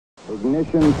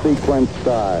Ignition sequence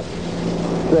start.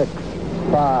 6,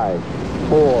 5,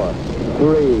 4,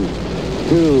 3,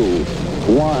 2,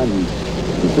 1,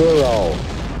 0.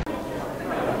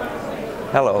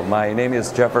 Hello, my name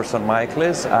is Jefferson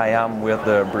Michaelis. I am with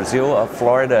the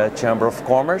Brazil-Florida Chamber of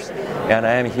Commerce, and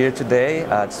I am here today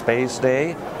at Space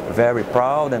Day, very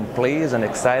proud and pleased and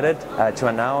excited to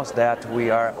announce that we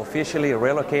are officially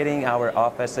relocating our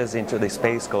offices into the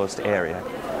Space Coast area.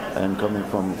 And coming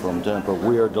from Tampa,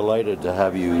 we are delighted to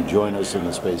have you join us in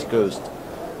the Space Coast.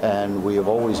 And we have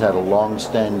always had a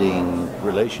long-standing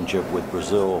relationship with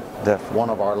Brazil, Definitely. One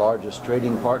of our largest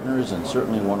trading partners and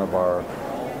certainly one of our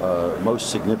most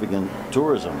significant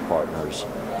tourism partners.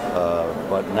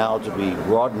 But now to be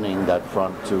broadening that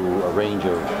front to a range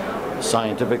of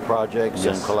scientific projects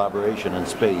and collaboration in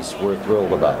space, we're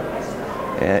thrilled about.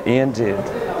 Indeed.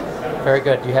 Very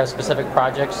good. Do you have specific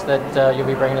projects that you'll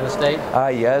be bringing to the state?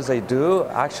 Yes, I do.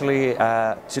 Actually,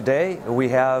 today we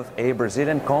have a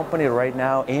Brazilian company right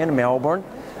now in Melbourne.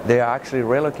 They are actually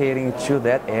relocating to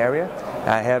that area.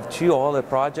 I have 2 other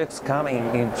projects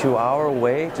coming into our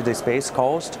way to the Space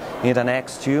Coast in the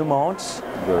next 2 months.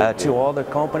 2 other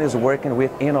companies working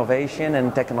with innovation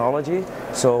and technology.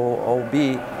 So I'll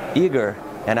be eager,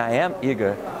 and I am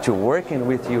eager, to working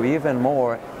with you even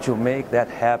more to make that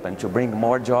happen, to bring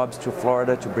more jobs to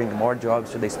Florida, to bring more jobs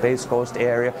to the Space Coast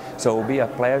area. So it will be a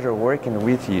pleasure working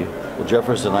with you. Well,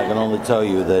 Jefferson, I can only tell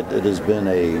you that it has been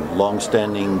a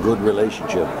long-standing good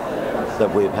relationship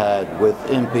that we've had with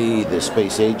INPE, the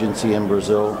space agency in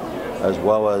Brazil, as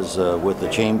well as with the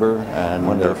Chamber and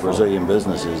Brazilian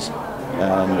businesses.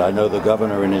 And I know the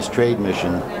governor in his trade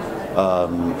mission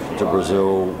to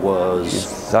Brazil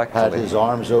had his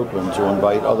arms open to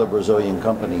invite other Brazilian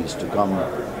companies to come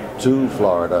to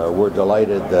Florida. We're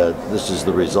delighted that this is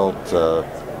the result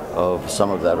of some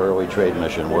of that early trade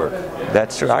mission work.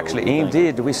 That's true. Actually,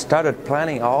 indeed, we started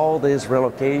planning all this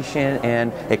relocation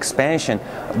and expansion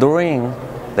during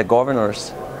the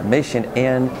governor's mission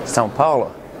in Sao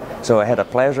Paulo. So I had a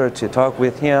pleasure to talk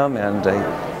with him, and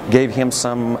I gave him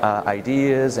some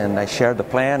ideas, and I shared the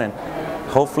plan, and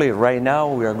hopefully right now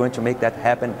we are going to make that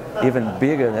happen even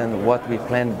bigger than what we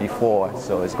planned before.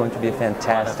 So it's going to be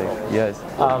fantastic. Wonderful.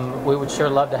 Yes. We would sure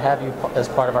love to have you as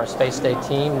part of our Space Day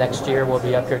team. Next year we'll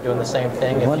be up here doing the same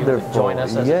thing. If you could join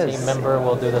us as a team member,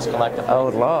 we'll do this collectively. I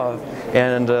would love.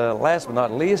 And last but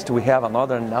not least, we have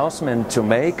another announcement to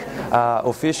make.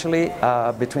 Officially,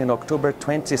 between October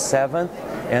 27th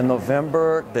and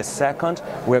November the 2nd,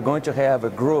 we're going to have a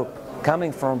group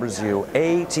coming from Brazil,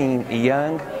 18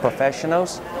 young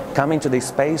professionals coming to the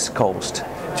Space Coast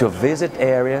to visit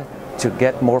area, to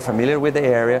get more familiar with the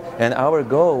area, and our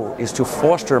goal is to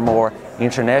foster more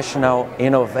international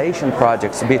innovation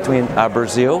projects between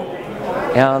Brazil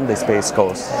and the Space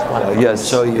Coast. Yes.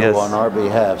 So on our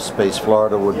behalf, Space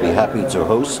Florida would be happy to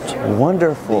host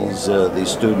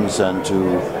these students and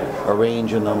to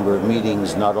arrange a number of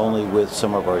meetings, not only with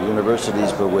some of our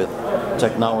universities, but with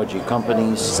technology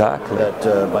companies that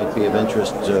might be of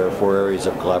interest for areas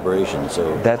of collaboration.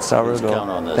 So that's our goal. Count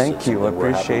on this. Thank you.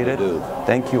 Appreciate it.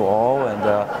 Thank you all.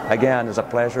 And again, it's a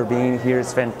pleasure being here.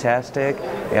 It's fantastic.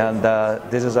 And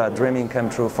this is a dreaming come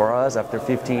true for us after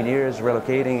 15 years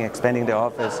relocating, expanding the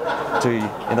office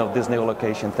to this new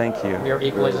location. Thank you. We are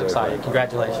equally as excited.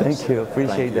 Congratulations. Thank you.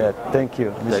 Appreciate that. Thank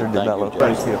you, Mr. DeBello.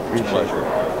 Thank you. Appreciate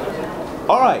it.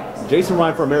 All right, Jason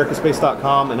Ryan for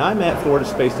AmericaSpace.com, and I'm at Florida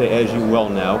Space Day, as you well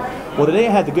know. Well, today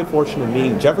I had the good fortune of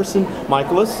meeting Jefferson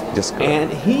Michaelis,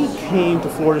 and he came to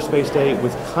Florida Space Day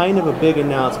with kind of a big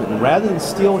announcement. And rather than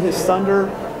steal his thunder,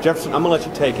 Jefferson, I'm going to let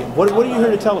you take it. What are you here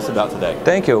to tell us about today?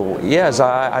 Thank you. Yes,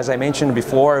 as I mentioned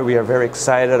before, we are very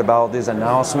excited about this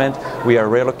announcement. We are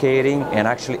relocating and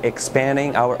actually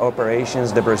expanding our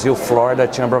operations, the Brazil-Florida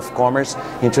Chamber of Commerce,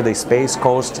 into the Space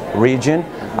Coast region.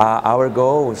 Our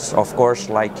goal is, of course,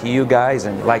 like you guys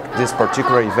and like this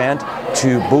particular event,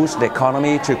 to boost the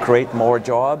economy, to create more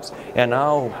jobs. And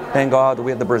now, thank God,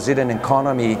 with the Brazilian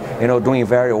economy, doing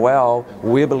very well,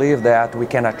 we believe that we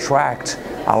can attract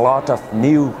a lot of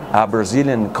new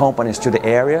Brazilian companies to the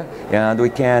area, and we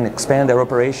can expand their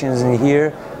operations in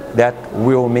here. That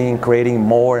will mean creating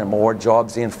more and more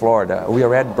jobs in Florida. We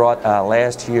already brought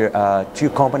last year 2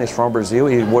 companies from Brazil.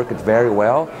 It worked very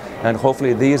well, and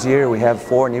hopefully this year we have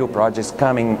 4 new projects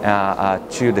coming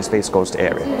to the Space Coast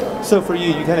area. So for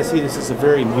you kind of see this as a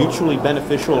very mutually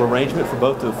beneficial arrangement for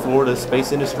both the Florida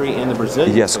space industry and the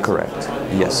Brazilian Yes, space correct.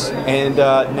 Industry. Yes. And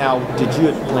now, did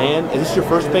you plan, is this your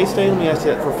first Space Day? Let me ask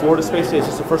you that. For Florida Space Day, is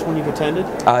this the first one you've attended?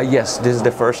 Yes, this is the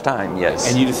first time, yes.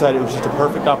 And you decided it was just a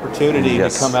perfect opportunity to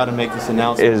come out about to make this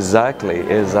announcement. Exactly,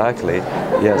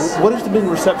 yes. What has been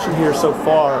the reception here so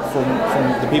far from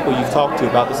the people you've talked to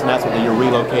about this announcement that you're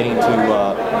relocating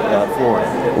to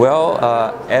Florida? Well,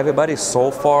 everybody so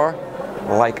far,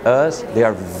 like us, they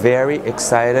are very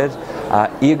excited,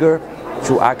 eager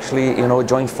to actually,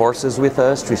 join forces with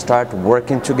us, to start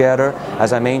working together.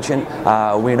 As I mentioned,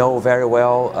 we know very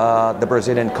well the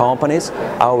Brazilian companies.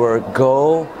 Our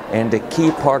goal and the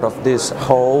key part of this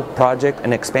whole project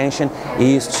and expansion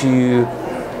is to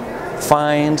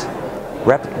find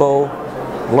reputable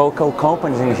local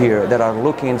companies in here that are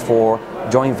looking for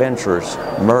joint ventures,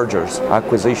 mergers,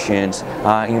 acquisitions,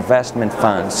 investment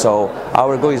funds. So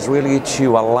our goal is really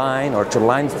to align or to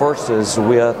line forces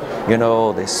with,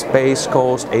 the Space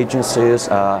Coast agencies,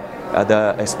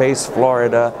 the Space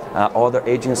Florida, other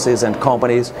agencies and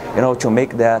companies, to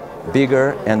make that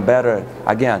bigger and better.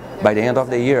 Again, by the end of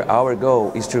the year, our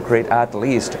goal is to create at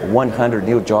least 100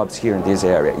 new jobs here in this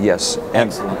area. Yes,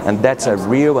 and that's a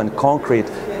real and concrete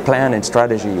plan and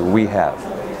strategy we have.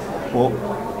 Well,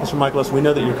 Mr. Michaelis, we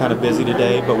know that you're kind of busy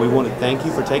today, but we want to thank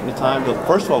you for taking the time to,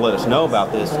 first of all, let us know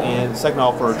about this, and second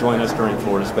of all, for joining us during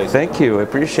Florida Space. Thank you. I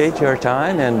appreciate your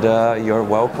time, and you're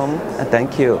welcome.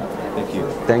 Thank you. Thank you.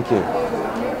 Thank you.